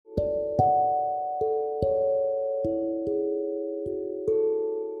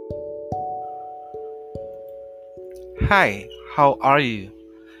Hi, how are you?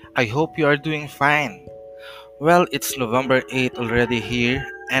 I hope you are doing fine. Well, it's November 8th already here,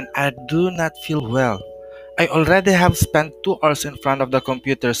 and I do not feel well. I already have spent 2 hours in front of the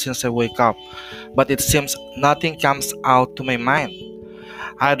computer since I wake up, but it seems nothing comes out to my mind.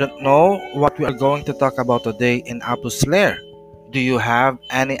 I don't know what we are going to talk about today in Apus Lair. Do you have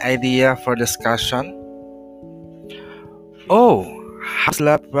any idea for discussion? Oh, have you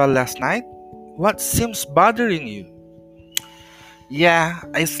slept well last night? What seems bothering you? Yeah,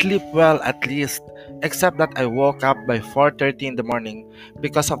 I sleep well at least, except that I woke up by 4:30 in the morning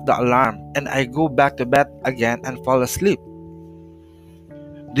because of the alarm and I go back to bed again and fall asleep.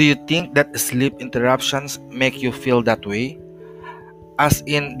 Do you think that sleep interruptions make you feel that way? As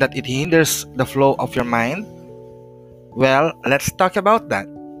in that it hinders the flow of your mind? Well, let's talk about that.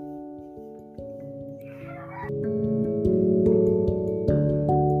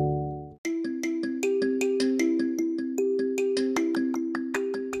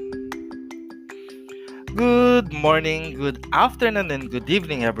 Good morning, good afternoon, and good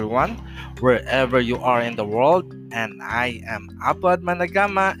evening, everyone, wherever you are in the world. And I am Apad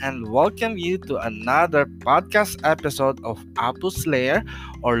Managama and welcome you to another podcast episode of Apu Slayer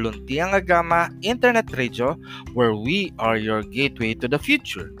or Luntiang Agama Internet Radio, where we are your gateway to the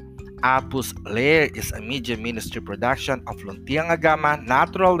future. Apus Lair is a media ministry production of Luntiang Agama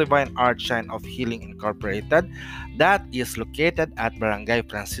Natural Divine Art Shine of Healing Incorporated that is located at Barangay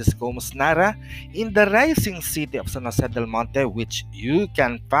Francisco Musnara in the rising city of San Jose del Monte, which you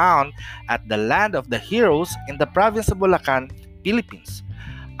can find at the land of the heroes in the province of Bulacan, Philippines.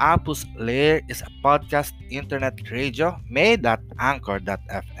 Apus Lair is a podcast internet radio made at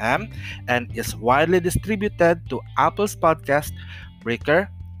Anchor.fm and is widely distributed to Apple's Podcast, Breaker,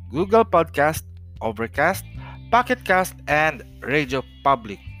 Google Podcast, Overcast, Pocket Cast, and Radio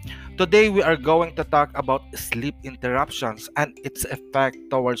Public. Today we are going to talk about sleep interruptions and its effect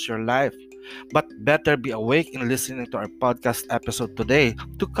towards your life. But better be awake in listening to our podcast episode today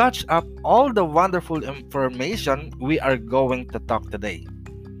to catch up all the wonderful information we are going to talk today.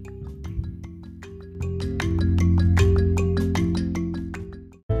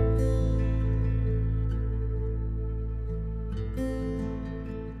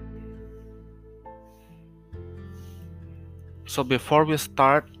 So before we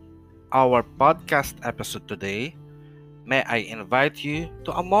start our podcast episode today, may I invite you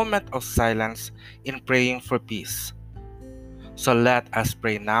to a moment of silence in praying for peace. So let us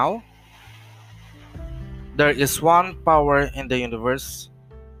pray now. There is one power in the universe,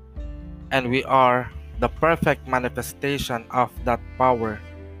 and we are the perfect manifestation of that power.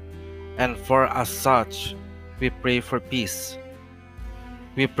 And for as such, we pray for peace.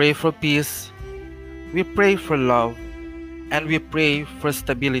 We pray for peace, we pray for love, and we pray for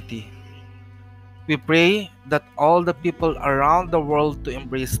stability. We pray that all the people around the world to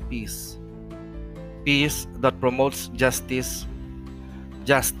embrace peace. Peace that promotes justice,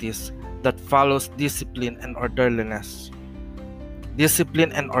 justice that follows discipline and orderliness.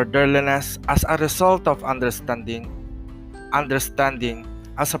 Discipline and orderliness as a result of understanding, understanding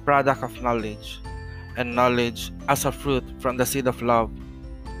as a product of knowledge, and knowledge as a fruit from the seed of love.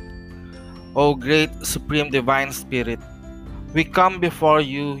 O great Supreme Divine Spirit, we come before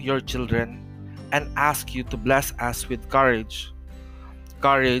you, your children, and ask you to bless us with courage.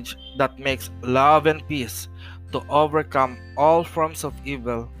 Courage that makes love and peace to overcome all forms of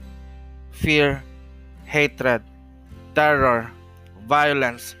evil, fear, hatred, terror,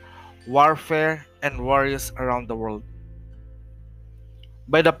 violence, warfare, and worries around the world.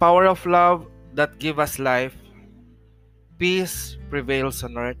 By the power of love that give us life, peace prevails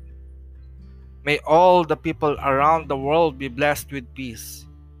on earth. May all the people around the world be blessed with peace.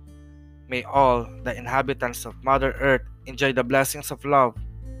 May all the inhabitants of Mother Earth enjoy the blessings of love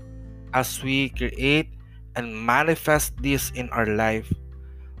as we create and manifest this in our life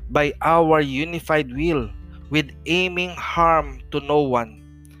by our unified will with aiming harm to no one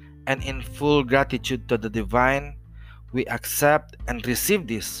and in full gratitude to the divine we accept and receive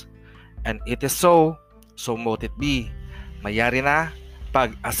this and it is so, so mote it be. Mayari na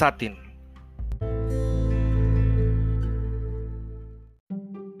pag-asatin.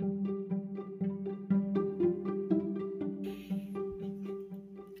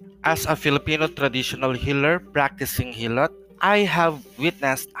 As a Filipino traditional healer practicing Hilot, I have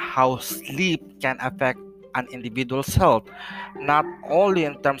witnessed how sleep can affect an individual's health, not only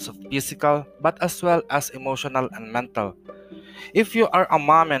in terms of physical but as well as emotional and mental. If you are a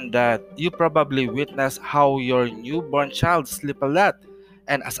mom and dad, you probably witness how your newborn child sleep a lot.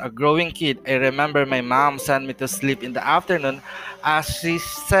 And as a growing kid, I remember my mom sent me to sleep in the afternoon as she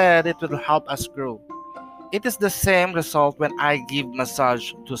said it will help us grow. It is the same result when I give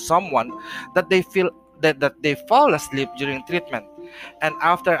massage to someone that they feel that they fall asleep during treatment, and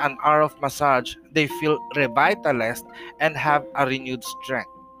after an hour of massage they feel revitalized and have a renewed strength.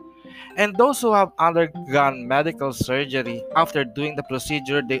 And those who have undergone medical surgery, after doing the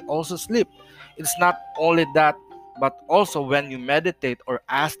procedure, they also sleep. It's not only that, but also when you meditate or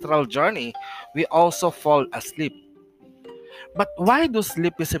astral journey, we also fall asleep. But why do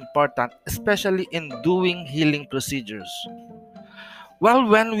sleep is important, especially in doing healing procedures? Well,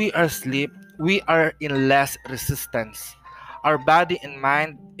 when we are asleep, we are in less resistance. Our body and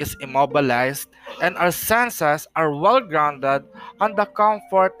mind is immobilized, and our senses are well grounded on the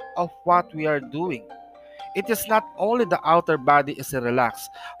comfort of what we are doing. It is not only the outer body is relaxed,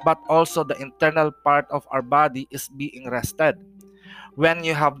 but also the internal part of our body is being rested. When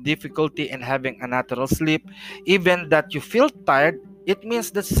you have difficulty in having a natural sleep, even that you feel tired, it means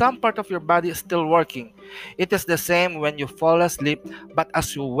that some part of your body is still working. It is the same when you fall asleep, but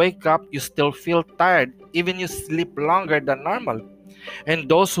as you wake up, you still feel tired, even you sleep longer than normal. And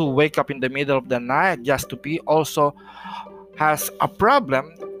those who wake up in the middle of the night just to pee also has a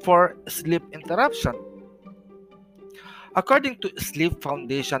problem for sleep interruption. According to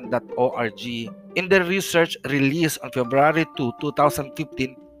sleepfoundation.org, in the research released on February 2,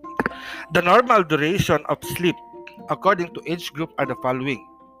 2015, the normal duration of sleep according to age group are the following.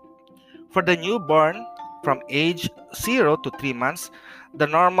 For the newborn, from age 0 to 3 months, the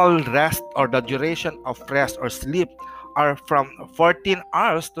normal rest or the duration of rest or sleep are from 14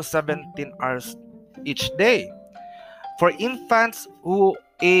 hours to 17 hours each day. For infants who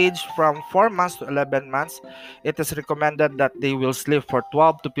age from 4 months to 11 months, it is recommended that they will sleep for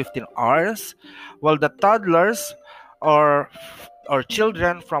 12 to 15 hours, while the toddlers or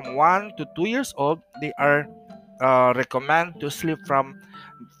children from 1 to 2 years old, they are recommend to sleep from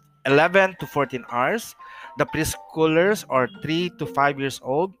 11 to 14 hours. The preschoolers or 3 to 5 years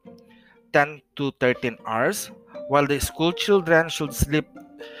old, 10 to 13 hours, while the school children should sleep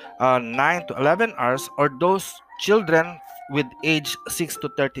 9 to 11 hours, or those children with age 6 to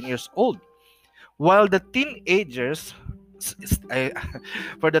 13 years old. While the teenagers,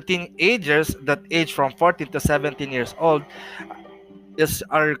 for the teenagers that age from 14 to 17 years old,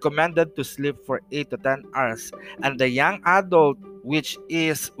 are recommended to sleep for 8 to 10 hours, and the young adult which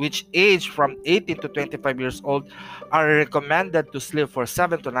age from 18 to 25 years old are recommended to sleep for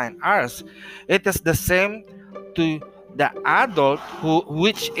 7 to 9 hours. It is the same to the adult who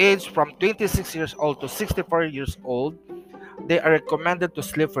which age from 26 years old to 64 years old. They are recommended to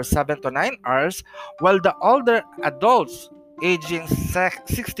sleep for 7 to 9 hours, while the older adults aging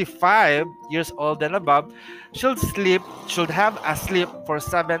 65 years old and above should have a sleep for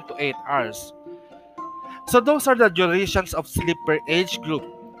 7 to 8 hours. So those are the durations of sleep per age group.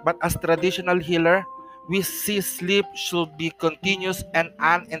 But as traditional healer, we see sleep should be continuous and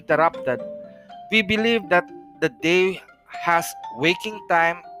uninterrupted. We believe that the day has waking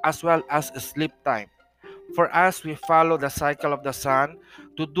time as well as sleep time. For us, we follow the cycle of the sun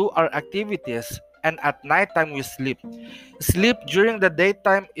to do our activities, and at nighttime we sleep. Sleep during the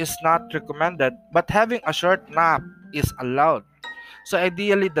daytime is not recommended, but having a short nap is allowed. So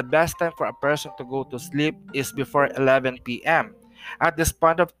ideally, the best time for a person to go to sleep is before 11 p.m. At this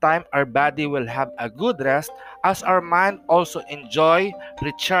point of time, our body will have a good rest as our mind also enjoy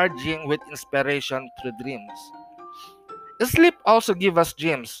recharging with inspiration through dreams. Sleep also gives us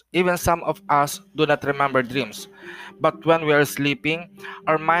dreams. Even some of us do not remember dreams. But when we are sleeping,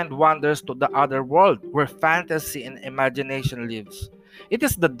 our mind wanders to the other world where fantasy and imagination lives. It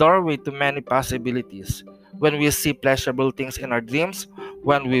is the doorway to many possibilities. When we see pleasurable things in our dreams,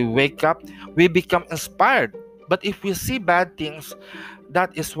 when we wake up, we become inspired. But if we see bad things, that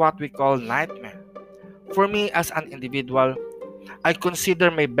is what we call nightmare. For me as an individual, I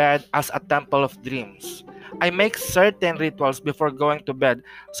consider my bed as a temple of dreams. I make certain rituals before going to bed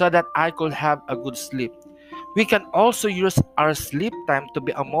so that I could have a good sleep. We can also use our sleep time to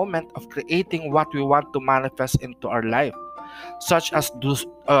be a moment of creating what we want to manifest into our life, such as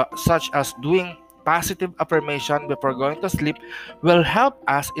doing positive affirmation before going to sleep will help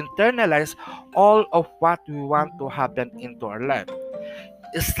us internalize all of what we want to happen into our life.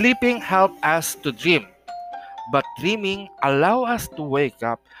 Sleeping helps us to dream, but dreaming allow us to wake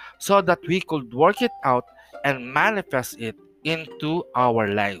up so that we could work it out and manifest it into our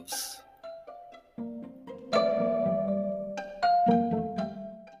lives.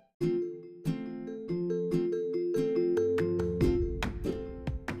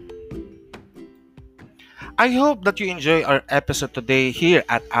 I hope that you enjoy our episode today here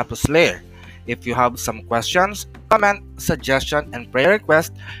at Apple Slayer. If you have some questions, comment, suggestion, and prayer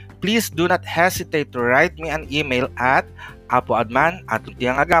request, please do not hesitate to write me an email at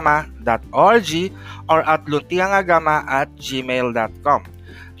apoadman@luntiangagama.org or at luntiangagama@gmail.com.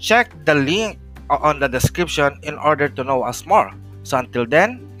 Check the link on the description in order to know us more. So until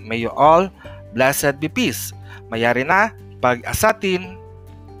then, may you all blessed be peace. Mayari na pag-asatin.